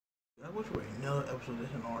Which way? Another episode of this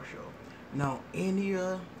in our show. Now,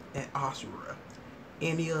 Enya and Asura.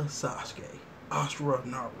 Enya, Sasuke. Asura,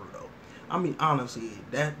 Naruto. I mean, honestly,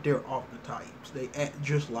 they're off the types. They act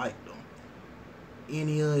just like them.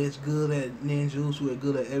 Enya is good at ninjutsu, is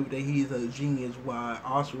good at everything. He's a genius. While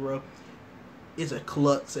Asura is a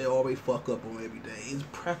klutz that always fuck up on everything. It's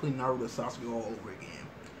practically Naruto Sasuke all over again.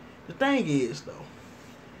 The thing is, though,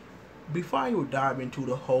 before I would dive into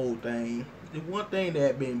the whole thing, the one thing that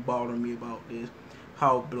had been bothering me about this,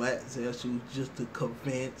 how Black Zetsu just to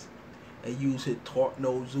convince and use his talk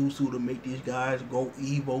no Jutsu to make these guys go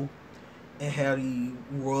evil and have the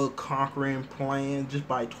world conquering plan just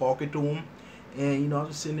by talking to them. And I was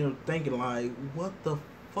just sitting there thinking like, what the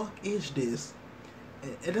fuck is this?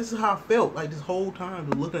 And this is how I felt like this whole time,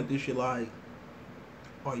 just looking at this shit like,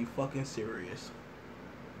 are you fucking serious?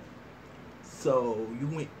 So you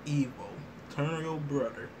went evil, turn on your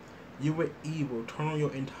brother. You went evil, turn on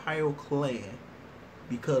your entire clan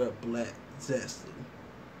because of Black Zetsu.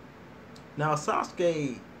 Now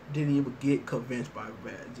Sasuke didn't even get convinced by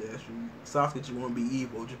Black Zetsu. Sasuke just want to be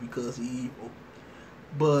evil just because he's evil.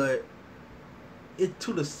 But it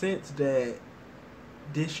to the sense that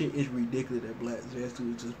this shit is ridiculous that Black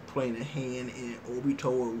Zetsu is just playing a hand in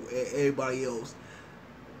Obito or everybody else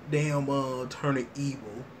damn turning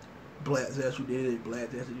evil. Black Zetsu did it. Black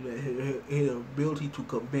Zetsu did it. His ability to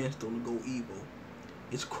convince them to go evil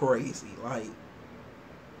is crazy. Like,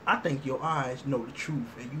 I think your eyes know the truth,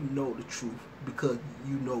 and you know the truth because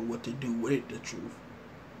you know what to do with the truth.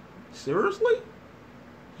 Seriously?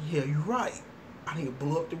 Yeah, you're right. I need to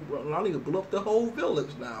blow up the whole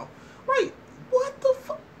village now. Right? What the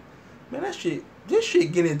fuck? Man, this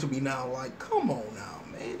shit get into me now. Like, come on now,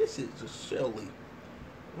 man. This is just silly.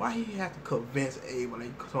 Why he have to convince everybody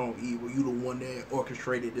to come evil? You the one that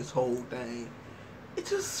orchestrated this whole thing. It's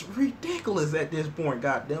just ridiculous at this point,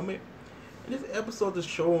 goddammit. And this episode is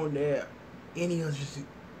showing that Enya's just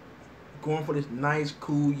going for this nice,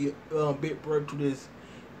 cool bit break to this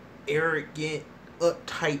arrogant,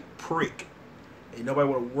 uptight prick. And nobody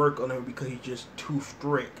want to work on him because he's just too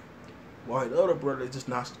strict. While his other brother is just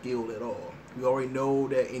not skilled at all. We already know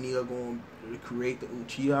that Enya going to create the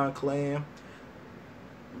Uchiha clan,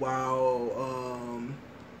 while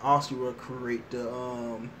Asura create the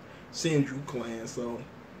Senju clan. So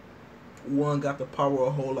one got the power of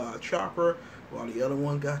a whole lot of chakra, while the other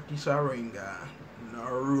one got the Sharingan.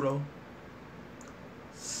 Naruto,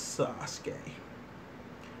 Sasuke,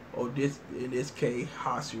 or in this case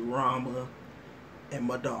Hashirama and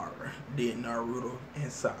Madara. Then Naruto and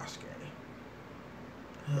Sasuke.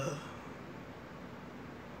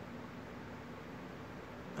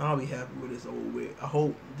 I'll be happy with this over with. I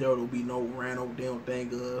hope there will be no random damn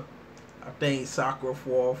thing. I think Sakura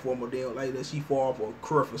fall from a damn like that. She fall for a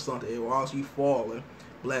cliff or something. While she falling,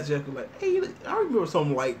 Black Zetsu like, hey, I remember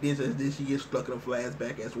something like this. As this she gets stuck in a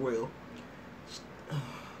flashback as well.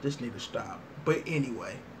 This need to stop. But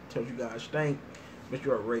anyway, tell you guys think. Make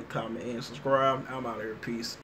sure to rate, comment, and subscribe. I'm out of here. Peace.